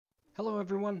Hello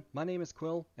everyone, my name is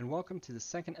Quill, and welcome to the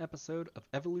second episode of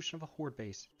Evolution of a Horde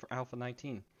base for Alpha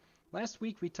 19. Last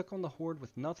week we took on the Horde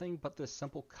with nothing but this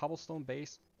simple cobblestone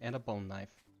base and a bone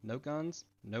knife. No guns,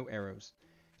 no arrows.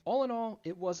 All in all,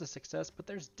 it was a success, but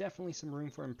there's definitely some room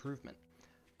for improvement.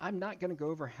 I'm not going to go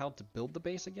over how to build the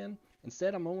base again,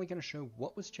 instead I'm only going to show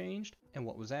what was changed and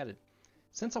what was added.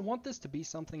 Since I want this to be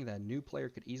something that a new player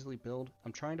could easily build,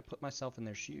 I'm trying to put myself in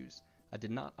their shoes. I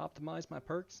did not optimize my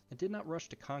perks and did not rush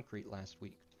to concrete last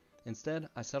week. Instead,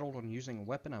 I settled on using a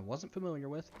weapon I wasn't familiar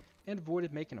with and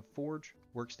avoided making a forge,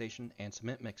 workstation, and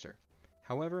cement mixer.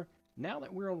 However, now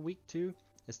that we're on week 2,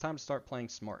 it's time to start playing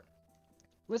smart.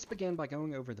 Let's begin by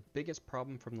going over the biggest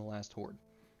problem from the last Horde.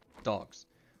 Dogs.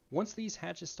 Once these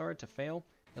hatches started to fail,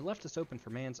 it left us open for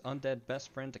man's undead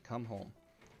best friend to come home.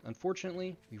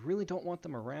 Unfortunately, we really don't want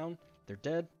them around. They're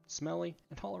dead, smelly,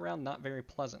 and all around not very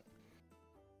pleasant.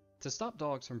 To stop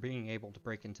dogs from being able to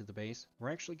break into the base, we're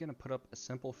actually going to put up a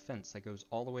simple fence that goes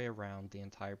all the way around the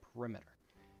entire perimeter.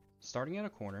 Starting at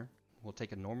a corner, we'll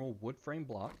take a normal wood frame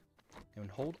block and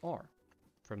hold R.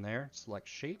 From there, select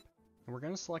shape, and we're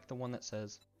going to select the one that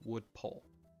says wood pole.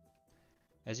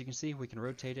 As you can see, we can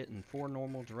rotate it in 4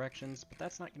 normal directions, but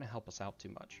that's not going to help us out too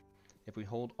much. If we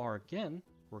hold R again,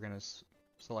 we're going to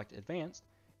select advanced,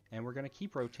 and we're going to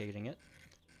keep rotating it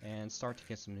and start to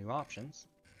get some new options.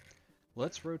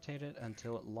 Let's rotate it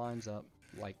until it lines up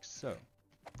like so.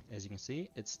 As you can see,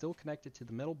 it's still connected to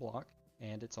the middle block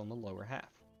and it's on the lower half.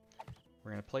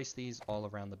 We're going to place these all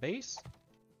around the base,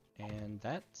 and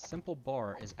that simple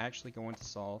bar is actually going to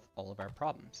solve all of our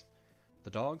problems. The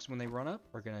dogs, when they run up,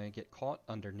 are going to get caught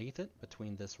underneath it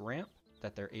between this ramp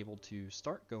that they're able to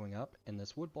start going up and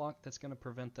this wood block that's going to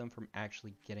prevent them from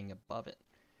actually getting above it.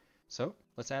 So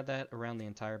let's add that around the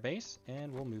entire base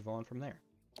and we'll move on from there.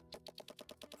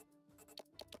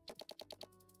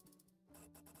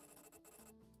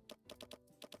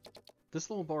 This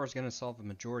little bar is going to solve the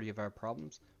majority of our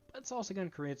problems, but it's also going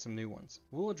to create some new ones.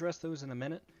 We'll address those in a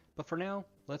minute, but for now,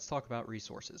 let's talk about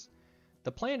resources.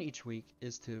 The plan each week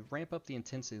is to ramp up the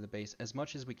intensity of the base as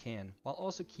much as we can, while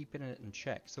also keeping it in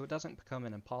check so it doesn't become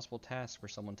an impossible task for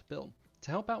someone to build.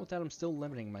 To help out with that, I'm still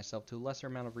limiting myself to a lesser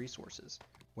amount of resources.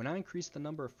 When I increase the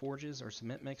number of forges or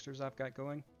cement mixers I've got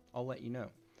going, I'll let you know.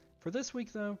 For this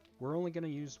week though, we're only going to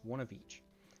use one of each.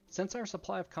 Since our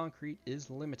supply of concrete is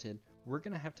limited, we're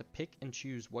going to have to pick and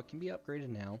choose what can be upgraded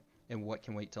now and what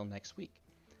can wait till next week.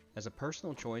 As a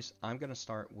personal choice, I'm going to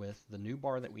start with the new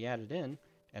bar that we added in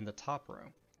and the top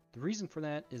row. The reason for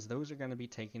that is those are going to be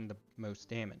taking the most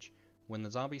damage. When the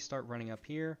zombies start running up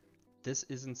here, this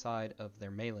is inside of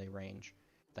their melee range.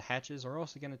 The hatches are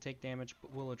also going to take damage,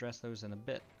 but we'll address those in a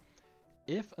bit.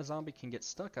 If a zombie can get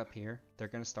stuck up here, they're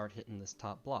going to start hitting this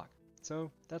top block.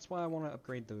 So that's why I want to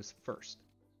upgrade those first.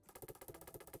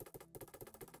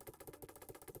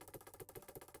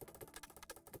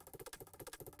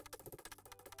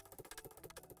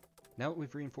 Now that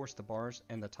we've reinforced the bars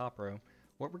and the top row,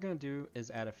 what we're going to do is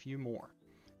add a few more.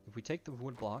 If we take the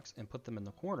wood blocks and put them in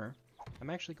the corner, I'm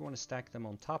actually going to stack them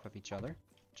on top of each other,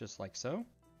 just like so.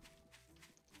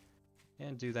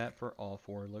 And do that for all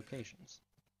 4 locations.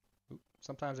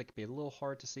 Sometimes it can be a little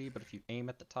hard to see, but if you aim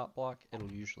at the top block,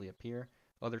 it'll usually appear.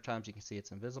 Other times you can see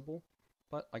it's invisible,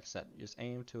 but like I said, just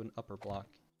aim to an upper block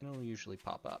and it'll usually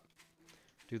pop up.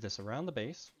 Do this around the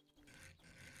base.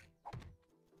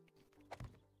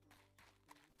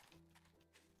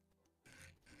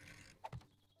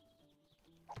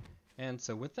 And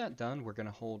so with that done, we're going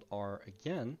to hold R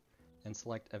again and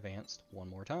select advanced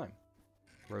one more time.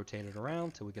 Rotate it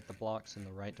around till we get the blocks in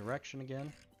the right direction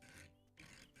again.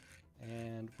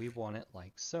 And we want it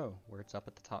like so, where it's up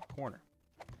at the top corner.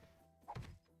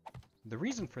 The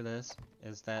reason for this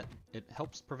is that it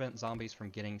helps prevent zombies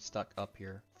from getting stuck up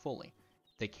here fully.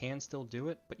 They can still do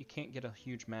it, but you can't get a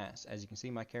huge mass. As you can see,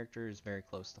 my character is very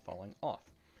close to falling off.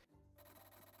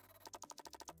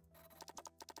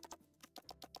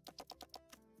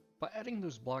 By adding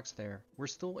those blocks there, we're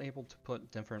still able to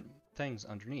put different things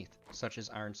underneath, such as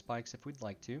iron spikes if we'd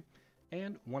like to,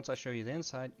 and once I show you the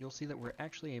inside, you'll see that we're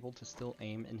actually able to still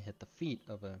aim and hit the feet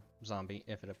of a zombie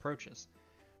if it approaches.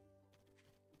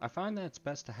 I find that it's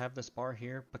best to have this bar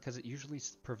here because it usually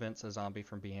prevents a zombie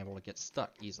from being able to get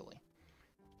stuck easily.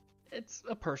 It's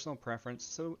a personal preference,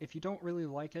 so if you don't really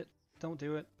like it, don't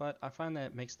do it, but I find that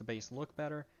it makes the base look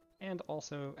better and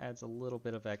also adds a little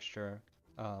bit of extra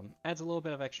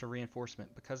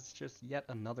reinforcement because it's just yet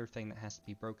another thing that has to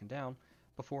be broken down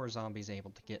before a zombie is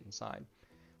able to get inside.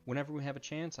 Whenever we have a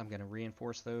chance, I'm going to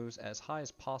reinforce those as high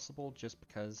as possible just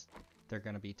because they're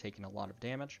going to be taking a lot of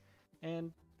damage,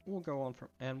 and we'll go on from,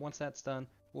 and once that's done,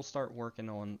 we'll start working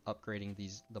on upgrading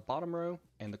the bottom row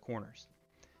and the corners.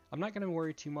 I'm not going to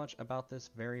worry too much about this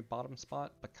very bottom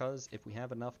spot because if we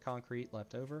have enough concrete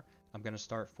left over, I'm going to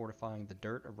start fortifying the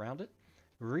dirt around it.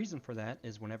 The reason for that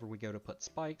is whenever we go to put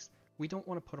spikes, we don't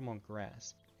want to put them on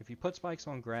grass. If you put spikes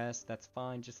on grass, that's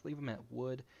fine, just leave them at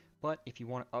wood, but if you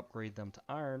want to upgrade them to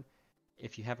iron,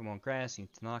 if you have them on grass, you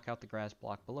need to knock out the grass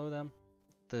block below them,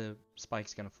 the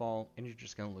spike's going to fall, and you're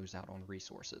just going to lose out on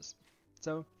resources.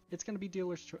 So it's going to be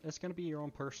it's going to be your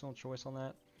own personal choice on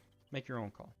that. Make your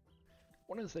own call.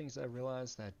 One of the things I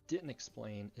realized that I didn't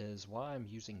explain is why I'm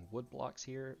using wood blocks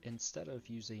here instead of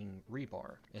using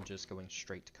rebar and just going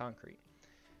straight to concrete.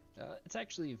 It's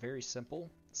actually very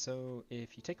simple. So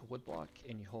if you take a wood block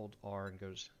and you hold R and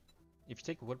if you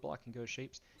take a wood block and go to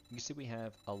shapes, you can see we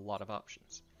have a lot of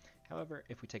options. However,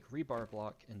 if we take a rebar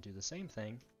block and do the same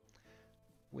thing,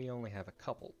 we only have a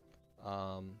couple.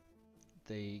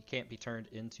 They can't be turned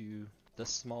into this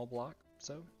small block,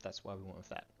 so that's why we went with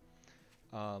that.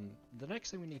 The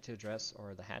next thing we need to address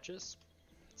are the hatches.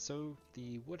 So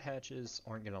the wood hatches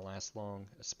aren't going to last long,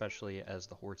 especially as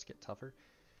the hordes get tougher.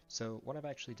 So what I've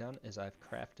actually done is I've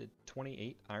crafted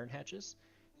 28 iron hatches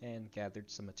and gathered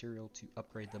some material to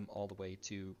upgrade them all the way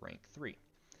to rank 3.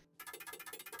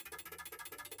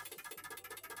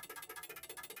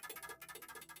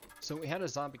 So we had a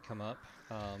zombie come up,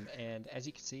 and as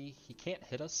you can see, he can't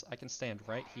hit us. I can stand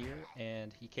right here,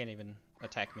 and he can't even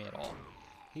attack me at all.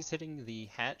 He's hitting the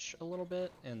hatch a little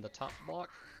bit and the top block,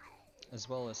 as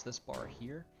well as this bar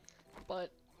here, but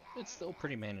it's still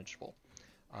pretty manageable.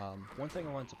 One thing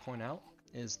I wanted to point out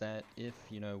is that if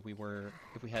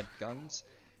we had guns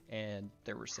and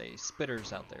there were, say,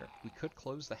 spitters out there, we could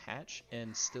close the hatch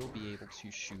and still be able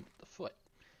to shoot the foot.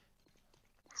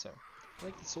 So I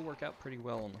think this will work out pretty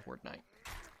well on the Horde Night.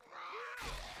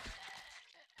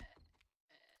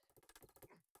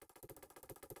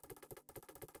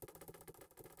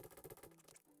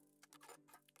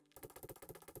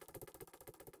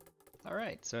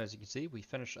 Alright, so as you can see, we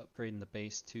finished upgrading the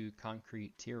base to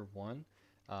concrete tier 1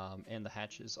 and the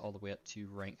hatches all the way up to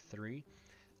rank 3.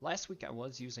 Last week I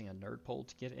was using a nerd pole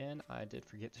to get in. I did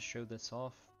forget to show this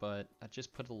off, but I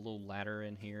just put a little ladder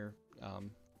in here,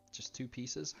 just 2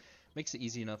 pieces. Makes it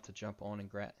easy enough to jump on and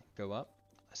go up.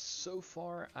 So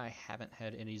far I haven't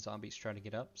had any zombies try to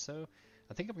get up, so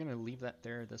I think I'm going to leave that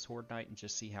there this Horde Night and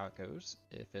just see how it goes.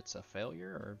 If it's a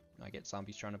failure or I get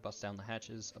zombies trying to bust down the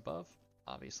hatches above,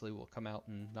 obviously we'll come out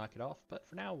and knock it off, but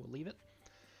for now we'll leave it.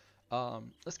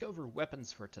 Let's go over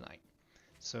weapons for tonight.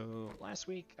 So last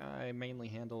week I mainly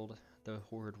handled the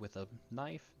Horde with a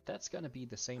knife. That's going to be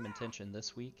the same intention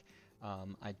this week.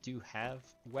 I do have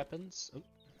weapons.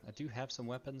 I do have some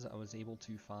weapons. I was able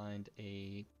to find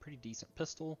a pretty decent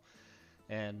pistol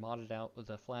and mod it out with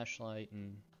a flashlight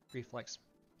and reflex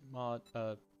mod,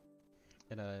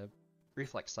 and a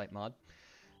reflex sight mod.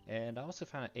 And I also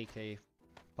found an AK,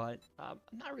 but I'm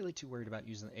not really too worried about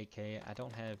using the AK. I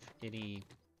don't have any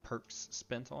perks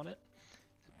spent on it.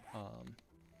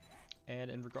 And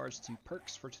in regards to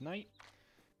perks for tonight,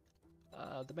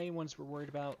 the main ones we're worried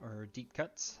about are deep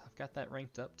cuts. I've got that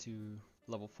ranked up to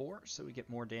level 4, so we get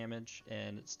more damage,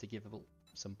 and it's to give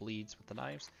some bleeds with the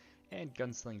knives, and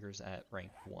gunslingers at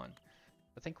rank 1.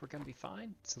 I think we're going to be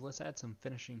fine, so let's add some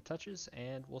finishing touches,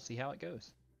 and we'll see how it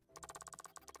goes.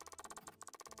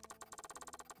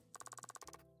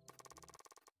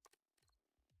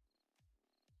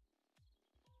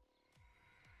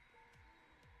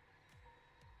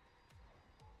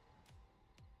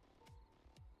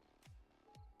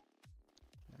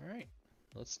 Alright,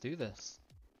 let's do this.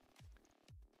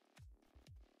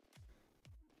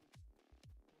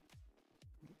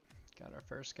 Got our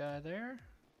first guy there.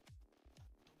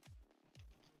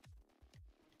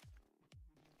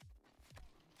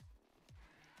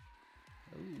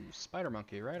 Ooh, spider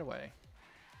monkey right away.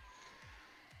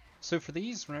 So for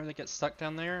these, whenever they get stuck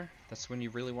down there, that's when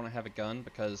you really want to have a gun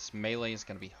because melee is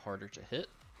going to be harder to hit.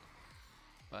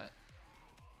 But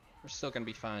we're still going to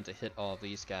be fine to hit all of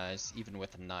these guys, even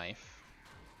with a knife.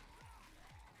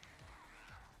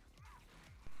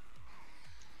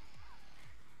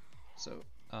 So,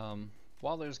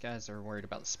 while those guys are worried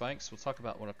about the spikes, we'll talk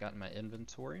about what I've got in my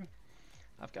inventory.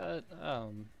 I've got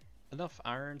enough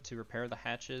iron to repair the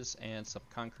hatches and some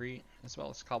concrete, as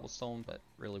well as cobblestone, but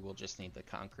really we'll just need the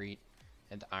concrete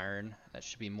and iron. That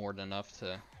should be more than enough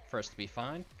for us to be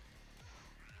fine.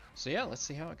 So yeah, let's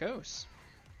see how it goes.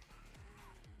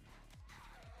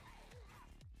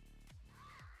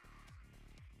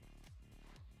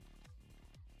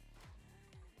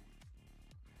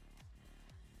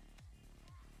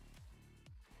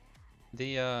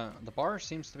 The bar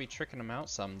seems to be tricking them out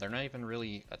some. They're not even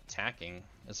really attacking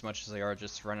as much as they are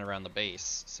just running around the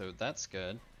base, so that's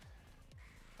good.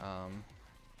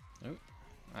 Oop,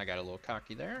 I got a little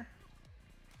cocky there.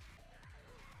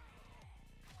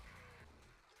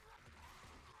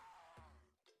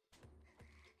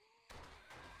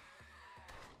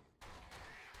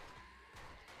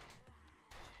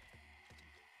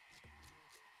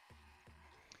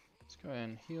 Let's go ahead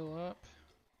and heal up.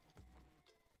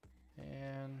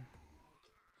 And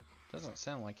doesn't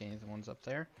sound like any of the ones up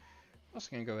there. I'm also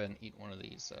gonna go ahead and eat one of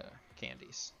these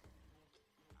candies.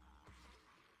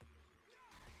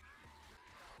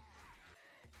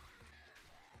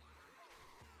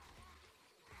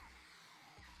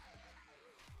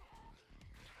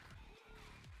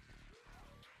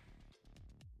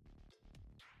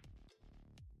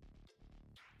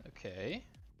 Okay.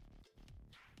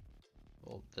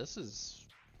 Well, this is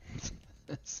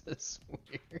this is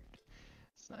weird.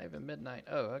 It's not even midnight.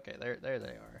 Oh, okay. There they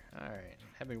are. All right.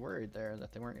 Had me worried there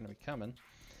that they weren't going to be coming.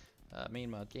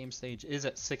 Meanwhile, game stage is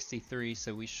at 63,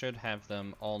 so we should have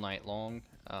them all night long.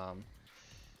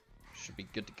 Should be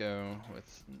good to go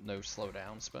with no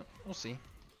slowdowns, but we'll see.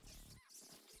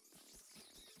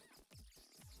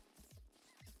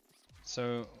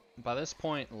 So by this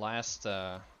point, last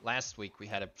week we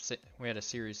had a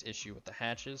serious issue with the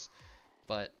hatches,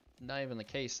 but not even the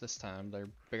case this time. They're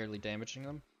barely damaging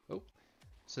them. Oh,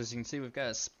 so as you can see, we've got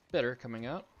a spitter coming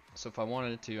up. So if I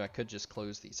wanted to, I could just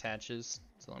close these hatches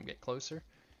to let them get closer,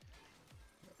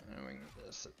 and we can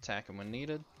just attack them when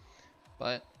needed.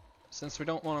 But since we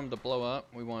don't want them to blow up,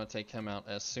 we want to take him out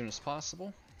as soon as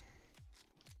possible.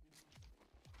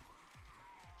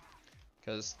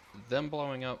 Because them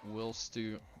blowing up will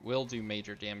do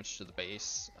major damage to the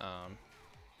base.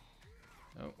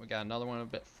 Oh, we got another one a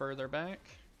bit further back.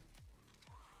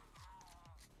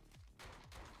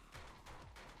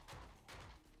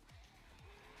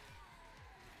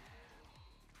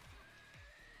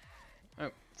 Oh,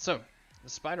 so the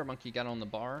spider monkey got on the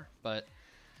bar, but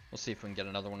we'll see if we can get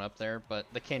another one up there. But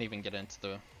they can't even get into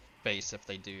the base if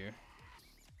they do.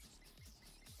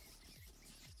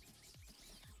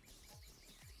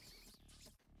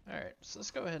 Alright, so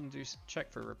let's go ahead and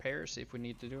check for repairs, see if we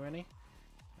need to do any.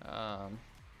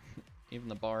 Even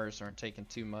the bars aren't taking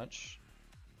too much.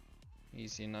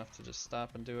 Easy enough to just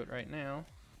stop and do it right now.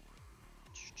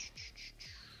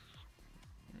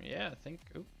 Yeah, I think...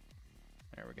 Oop.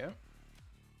 There we go.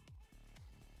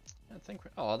 I think...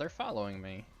 Oh, they're following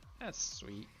me. That's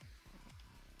sweet.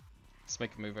 Let's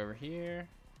make a move over here.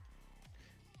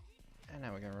 And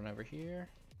now we're gonna run over here.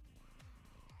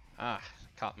 Ah,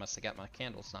 cop must have got my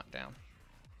candles knocked down.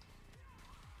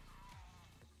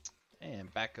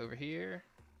 And back over here.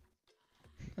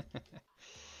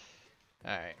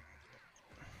 Alright.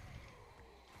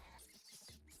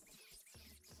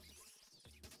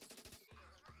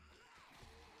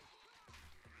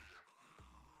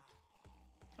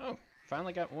 Oh,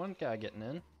 finally got one guy getting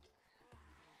in.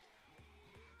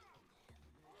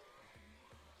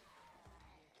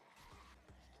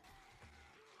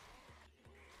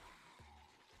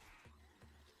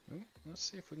 Let's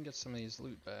see if we can get some of these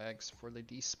loot bags before they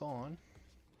despawn.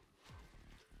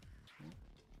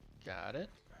 Got it.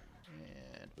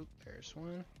 And, oop, there's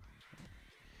one.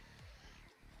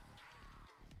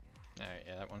 Alright,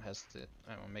 yeah, that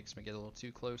one makes me get a little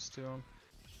too close to him.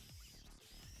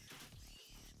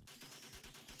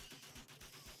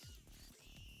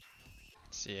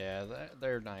 So yeah,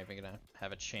 they're not even gonna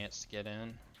have a chance to get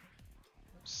in.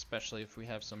 Especially if we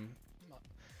have some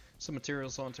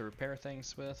materials on to repair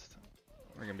things with.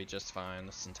 We're gonna be just fine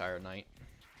this entire night.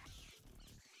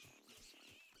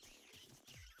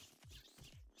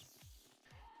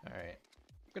 Alright,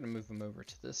 I'm gonna move them over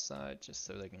to this side just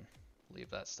so they can leave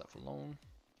that stuff alone.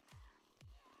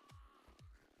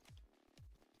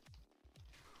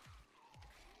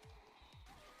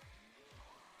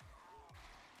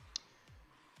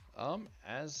 I'm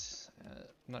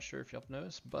not sure if y'all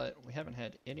noticed, but we haven't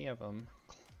had any of them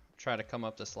try to come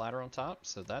up this ladder on top,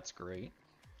 so that's great.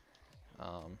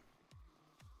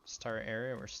 This entire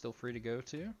area we're still free to go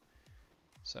to,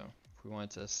 so if we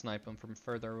wanted to snipe them from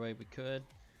further away, we could.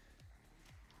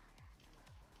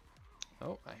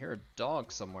 Oh, I hear a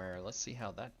dog somewhere. Let's see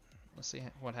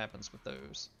what happens with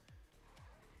those.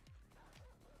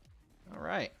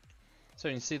 Alright, so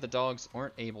you can see the dogs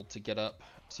aren't able to get up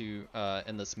to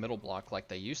in this middle block like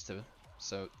they used to,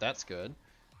 so that's good.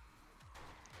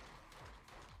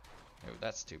 Oh,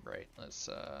 that's too bright. Let's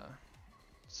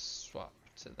swap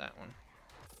to that one.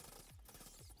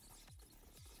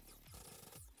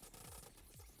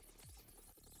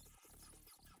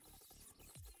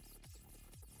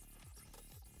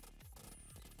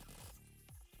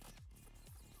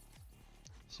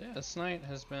 So yeah, this night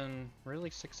has been really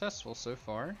successful so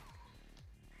far.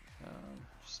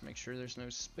 Just make sure there's no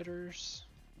spitters.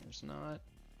 There's not.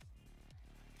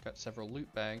 Got several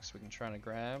loot bags we can try to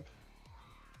grab.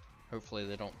 Hopefully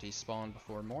they don't despawn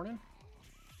before morning.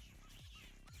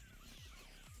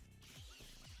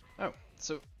 Oh,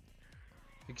 so you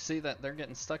can see that they're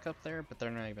getting stuck up there, but they're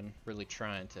not even really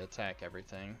trying to attack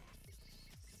everything.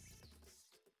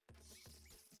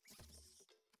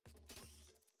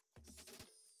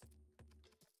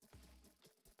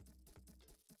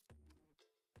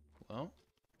 Well,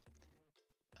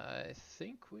 I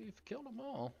think we've killed them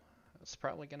all. That's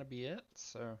probably going to be it,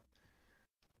 so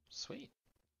sweet.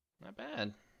 Not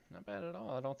bad. Not bad at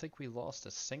all. I don't think we lost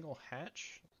a single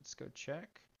hatch. Let's go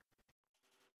check.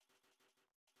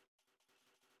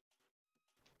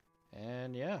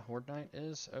 And yeah, Horde Night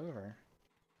is over.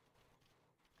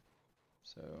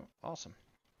 So, awesome.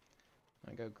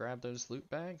 I'm gonna go grab those loot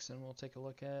bags and we'll take a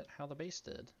look at how the base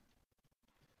did.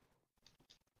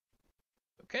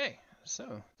 Okay,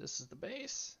 so this is the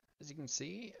base. As you can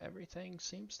see, everything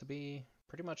seems to be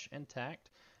pretty much intact.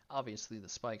 Obviously the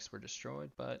spikes were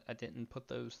destroyed, but I didn't put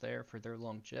those there for their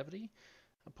longevity.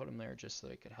 I put them there just so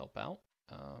they could help out.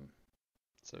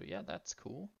 So yeah, that's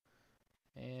cool.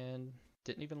 And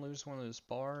didn't even lose one of those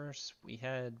bars. We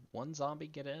had one zombie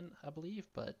get in, I believe,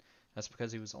 but that's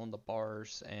because he was on the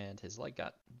bars and his leg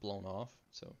got blown off.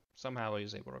 So somehow he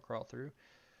was able to crawl through.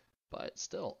 But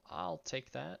still, I'll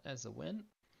take that as a win.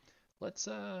 Let's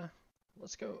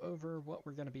go over what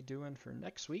we're going to be doing for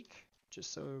next week,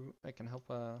 just so I can help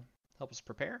us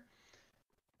prepare.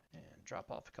 And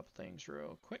drop off a couple things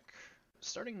real quick.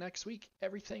 Starting next week,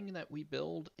 everything that we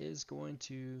build is going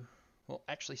to, well,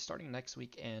 actually starting next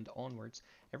week and onwards,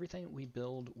 everything we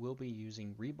build will be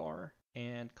using rebar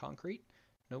and concrete.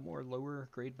 No more lower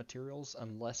grade materials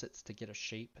unless it's to get a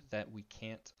shape that we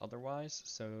can't otherwise.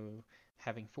 So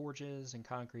having forges and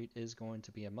concrete is going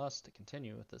to be a must to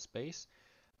continue with this base.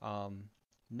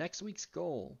 Next week's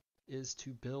goal is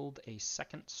to build a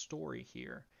second story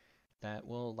here that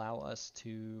will allow us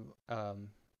to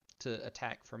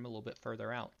attack from a little bit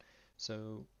further out.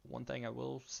 So one thing I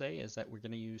will say is that we're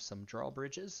going to use some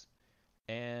drawbridges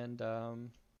and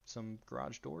some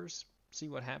garage doors. See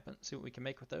what happens. See what we can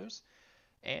make with those.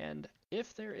 And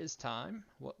if there is time,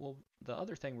 the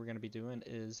other thing we're going to be doing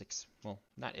is, well,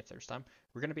 not if there's time,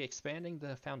 we're going to be expanding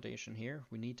the foundation here.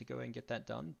 We need to go ahead and get that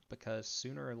done because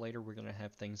sooner or later we're going to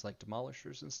have things like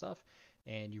demolishers and stuff,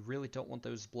 and you really don't want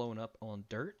those blowing up on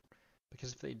dirt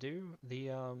because if they do,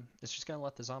 it's just going to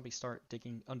let the zombies start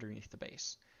digging underneath the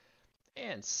base.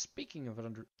 And speaking of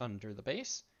under the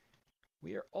base,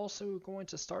 we are also going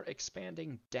to start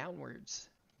expanding downwards.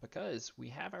 Because we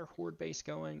have our horde base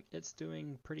going, it's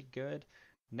doing pretty good.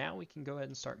 Now we can go ahead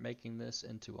and start making this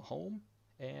into a home.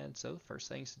 And so the first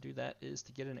things to do that is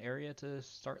to get an area to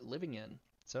start living in.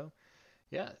 So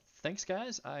yeah, thanks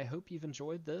guys. I hope you've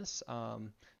enjoyed this.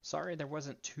 Sorry there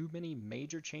wasn't too many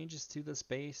major changes to this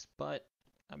base, but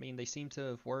I mean they seem to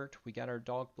have worked. We got our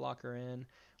dog blocker in.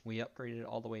 We upgraded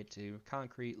all the way to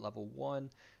concrete level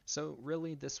 1. So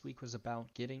really this week was about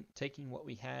taking what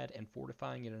we had and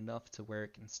fortifying it enough to where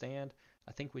it can stand.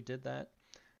 I think we did that.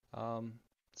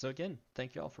 So again,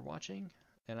 thank you all for watching,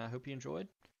 and I hope you enjoyed.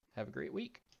 Have a great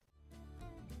week.